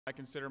I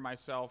consider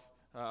myself,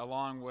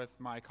 along with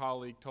my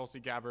colleague Tulsi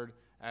Gabbard,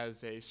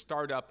 as a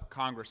startup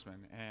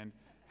congressman, and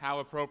how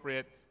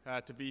appropriate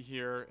to be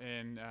here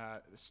in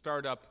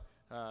startup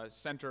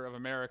center of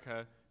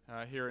America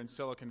here in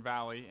Silicon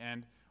Valley,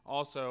 and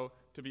also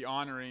to be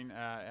honoring,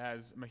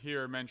 as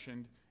Mahir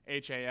mentioned,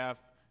 HAF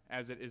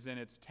as it is in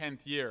its 10th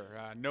year.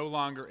 No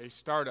longer a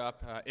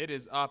startup, it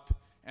is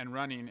up and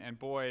running, and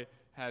boy,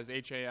 has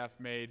HAF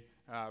made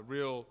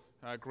real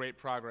great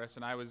progress,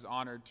 and I was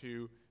honored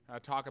to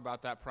talk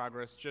about that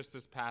progress just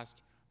this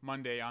past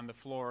Monday on the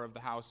floor of the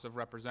House of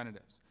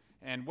Representatives.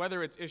 And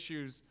whether it's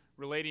issues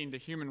relating to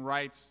human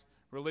rights,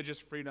 religious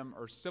freedom,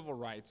 or civil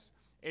rights,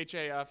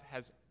 HAF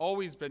has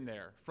always been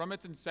there from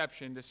its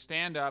inception to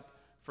stand up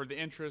for the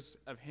interests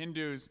of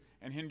Hindus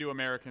and Hindu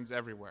Americans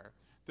everywhere.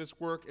 This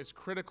work is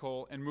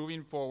critical in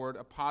moving forward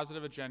a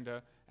positive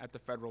agenda at the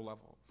federal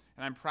level.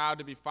 And I'm proud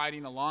to be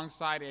fighting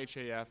alongside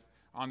HAF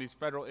on these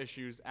federal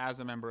issues as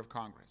a member of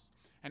Congress.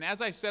 And as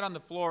I said on the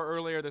floor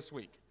earlier this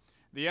week,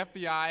 the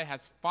FBI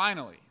has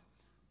finally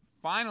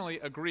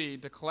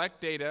agreed to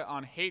collect data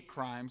on hate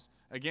crimes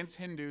against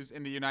Hindus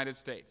in the United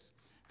States.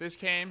 This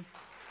came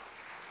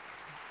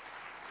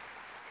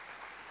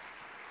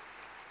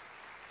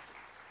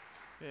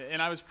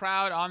and I was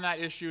proud on that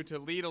issue to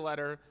lead a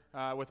letter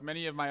with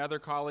many of my other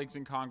colleagues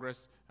in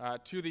Congress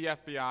to the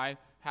FBI,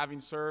 having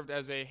served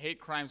as a hate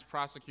crimes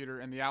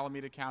prosecutor in the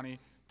Alameda County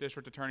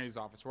District Attorney's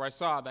Office, where I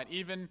saw that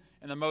even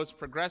in the most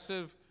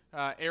progressive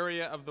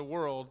area of the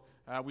world,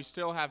 we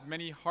still have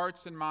many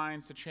hearts and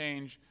minds to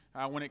change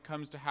when it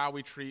comes to how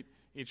we treat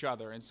each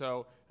other. And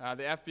so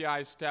the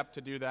FBI's step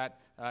to do that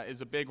is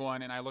a big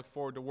one, and I look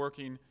forward to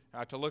working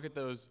to look at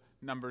those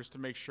numbers to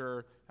make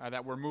sure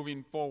that we're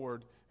moving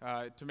forward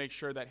to make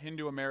sure that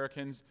Hindu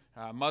Americans,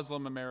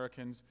 Muslim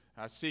Americans,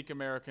 Sikh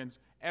Americans,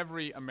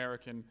 every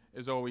American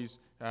is always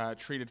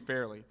treated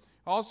fairly.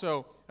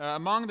 Also,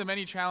 among the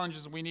many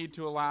challenges we need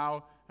to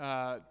allow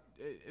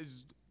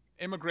is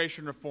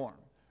immigration reform.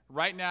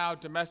 Right now,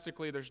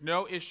 domestically, there's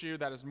no issue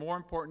that is more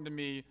important to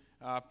me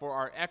for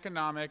our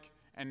economic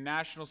and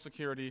national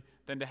security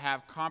than to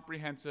have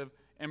comprehensive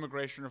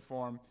immigration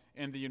reform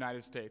in the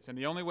United States. And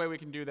the only way we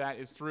can do that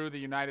is through the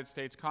United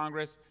States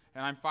Congress,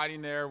 and I'm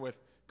fighting there with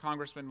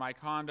Congressman Mike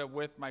Honda,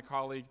 with my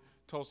colleague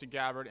Tulsi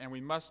Gabbard, and we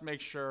must make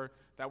sure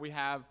that we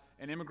have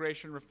an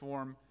immigration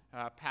reform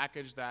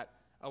package that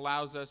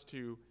allows us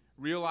to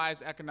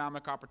realize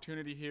economic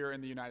opportunity here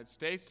in the United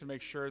States, to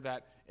make sure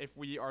that if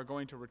we are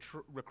going to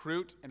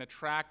recruit and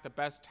attract the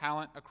best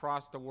talent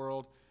across the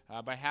world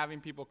by having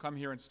people come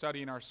here and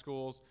study in our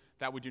schools,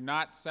 that we do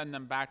not send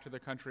them back to the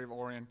country of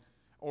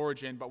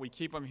origin, but we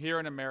keep them here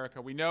in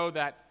America. We know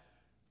that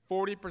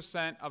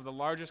 40% of the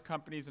largest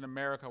companies in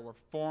America were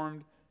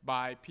formed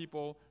by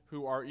people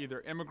who are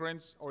either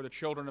immigrants or the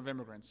children of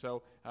immigrants.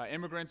 So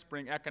immigrants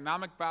bring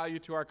economic value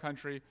to our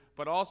country,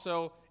 but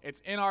also it's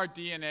in our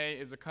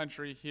DNA as a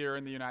country here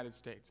in the United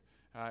States.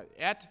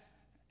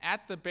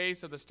 At the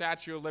base of the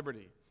Statue of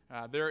Liberty,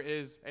 there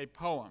is a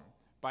poem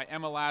by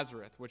Emma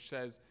Lazarus which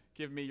says,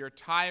 "Give me your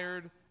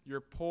tired,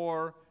 your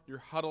poor, your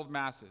huddled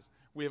masses."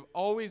 We have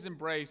always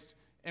embraced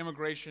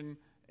immigration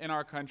in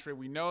our country.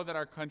 We know that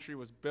our country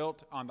was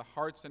built on the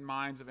hearts and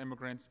minds of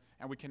immigrants,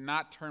 and we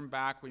cannot turn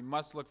back. We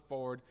must look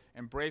forward,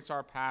 embrace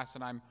our past,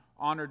 and I'm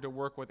honored to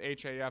work with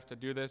HAF to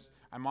do this.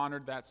 I'm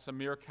honored that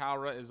Samir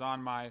Kalra is on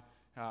my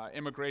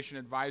Immigration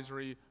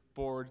Advisory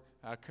Board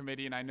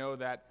committee, and I know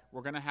that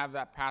we're going to have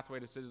that pathway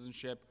to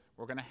citizenship.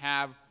 We're going to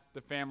have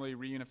the family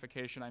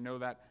reunification. I know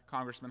that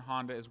Congressman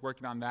Honda is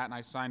working on that, and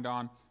I signed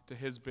on to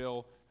his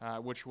bill,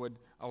 which would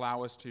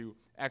allow us to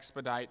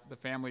expedite the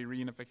family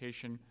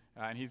reunification,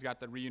 and he's got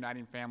the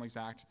Reuniting Families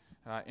Act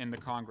in the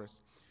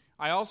Congress.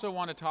 I also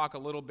want to talk a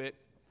little bit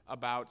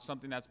about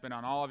something that's been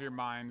on all of your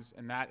minds,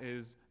 and that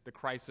is the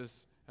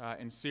crisis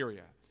in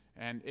Syria.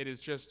 And it is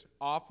just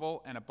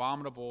awful and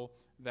abominable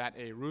that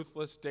a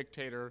ruthless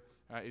dictator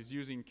is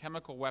using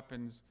chemical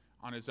weapons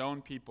on his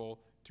own people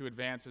to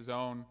advance his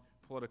own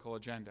political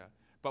agenda.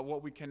 But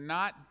what we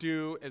cannot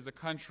do as a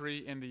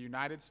country in the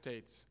United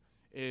States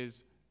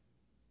is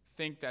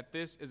think that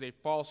this is a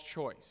false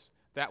choice,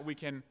 that we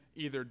can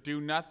either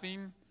do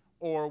nothing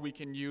or we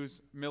can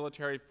use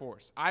military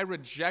force. I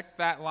reject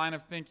that line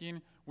of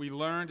thinking. We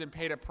learned and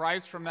paid a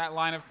price from that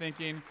line of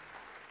thinking.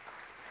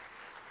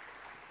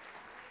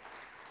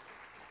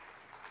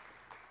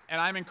 And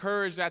I'm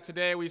encouraged that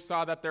today we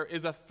saw that there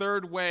is a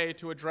third way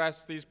to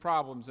address these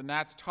problems, and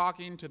that's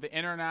talking to the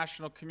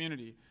international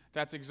community.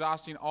 That's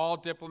exhausting all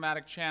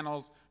diplomatic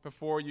channels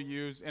before you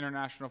use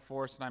international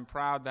force, and I'm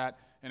proud that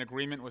an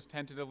agreement was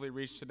tentatively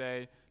reached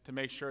today to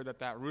make sure that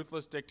that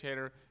ruthless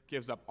dictator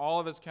gives up all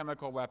of his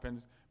chemical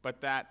weapons,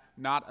 but that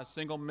not a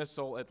single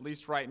missile, at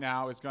least right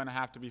now, is going to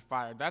have to be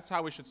fired. That's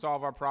how we should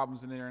solve our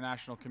problems in the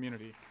international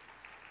community.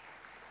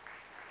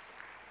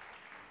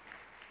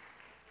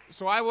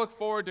 So I look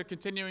forward to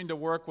continuing to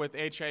work with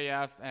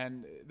HAF,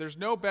 and there's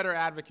no better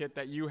advocate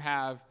that you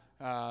have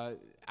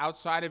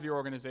outside of your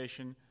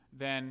organization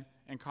than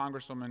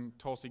Congresswoman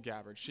Tulsi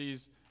Gabbard.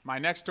 She's my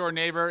next door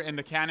neighbor in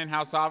the Cannon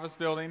House office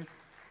building.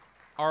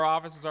 our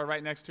offices are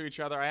right next to each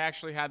other. I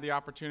actually had the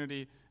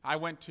opportunity. I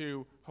went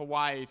to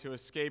Hawaii to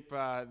escape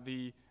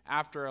the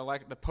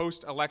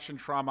post-election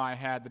trauma I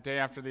had the day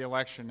after the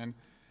election. And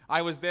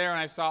I was there and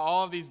I saw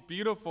all of these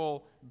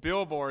beautiful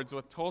billboards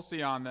with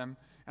Tulsi on them.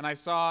 And I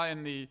saw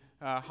in the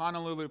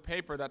Honolulu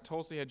paper that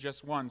Tulsi had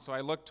just won. So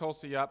I looked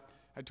Tulsi up.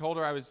 I told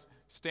her I was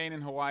staying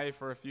in Hawaii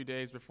for a few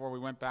days before we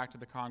went back to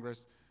the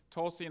Congress.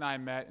 Tulsi and I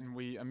met, and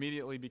we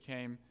immediately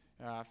became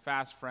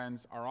fast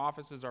friends. Our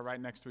offices are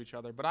right next to each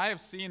other. But I have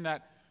seen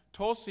that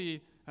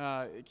Tulsi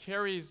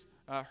carries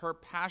her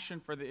passion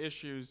for the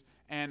issues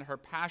and her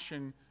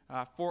passion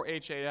for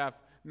HAF,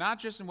 not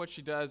just in what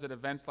she does at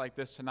events like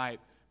this tonight,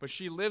 but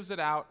she lives it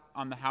out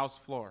on the House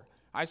floor.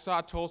 I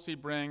saw Tulsi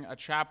bring a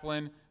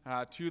chaplain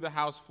to the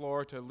House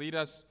floor to lead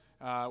us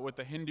with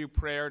the Hindu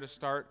prayer to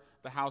start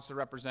the House of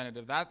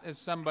Representatives. That is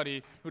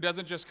somebody who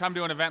doesn't just come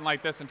to an event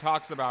like this and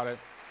talks about it.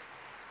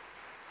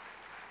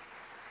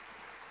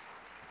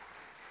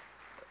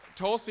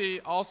 Tulsi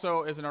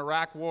also is an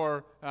Iraq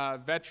War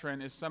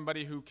veteran, is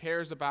somebody who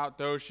cares about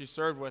those she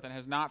served with and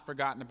has not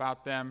forgotten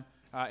about them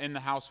in the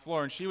House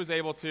floor. And she was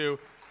able to,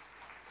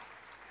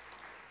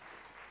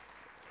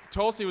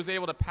 Tulsi was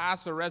able to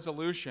pass a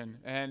resolution,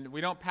 and we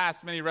don't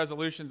pass many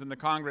resolutions in the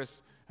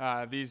Congress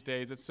these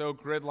days. It's so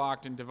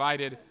gridlocked and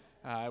divided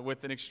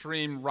with an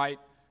extreme right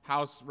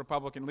House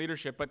Republican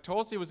leadership. But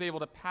Tulsi was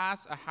able to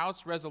pass a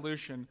House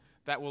resolution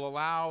that will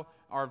allow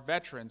our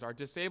veterans, our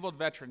disabled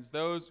veterans,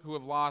 those who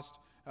have lost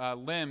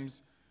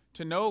limbs,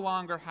 to no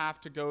longer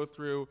have to go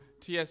through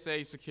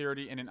TSA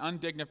security in an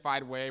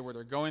undignified way where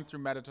they're going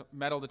through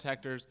metal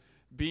detectors,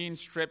 being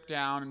stripped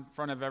down in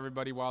front of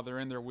everybody while they're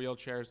in their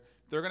wheelchairs.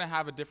 They're going to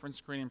have a different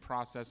screening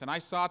process. And I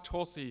saw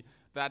Tulsi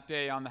that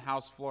day on the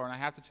House floor, and I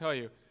have to tell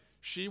you,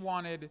 she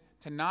wanted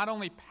to not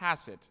only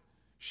pass it,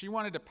 she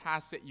wanted to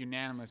pass it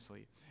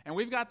unanimously. And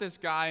we've got this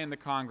guy in the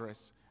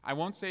Congress, I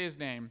won't say his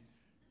name,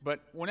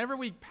 but whenever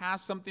we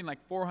pass something like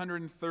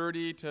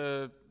 430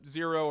 to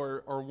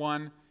 0 or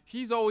 1,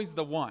 he's always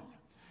the one.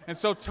 And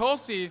so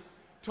Tulsi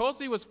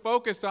was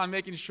focused on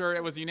making sure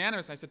it was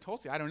unanimous. I said,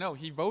 Tulsi, I don't know.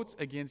 He votes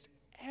against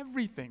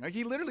everything. Like,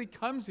 he literally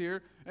comes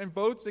here and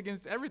votes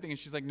against everything. And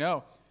she's like,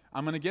 no,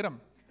 I'm going to get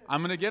him. I'm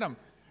going to get him.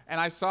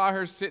 And I saw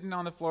her sitting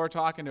on the floor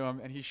talking to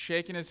him, and he's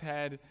shaking his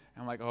head.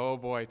 And I'm like, oh,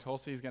 boy,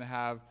 Tulsi's going to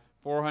have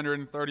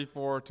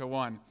 434 to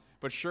 1.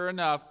 But sure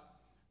enough,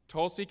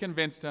 Tulsi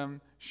convinced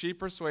him. She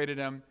persuaded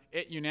him.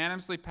 It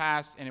unanimously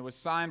passed, and it was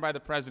signed by the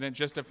president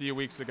just a few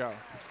weeks ago.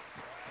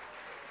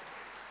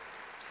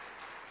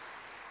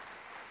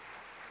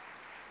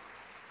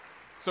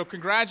 So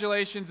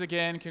congratulations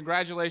again.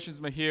 Congratulations,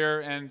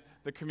 Mahir and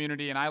the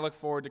community, and I look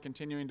forward to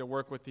continuing to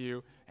work with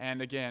you.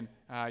 And again,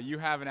 you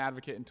have an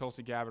advocate in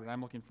Tulsi Gabbard, and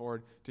I'm looking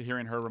forward to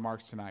hearing her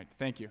remarks tonight.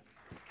 Thank you.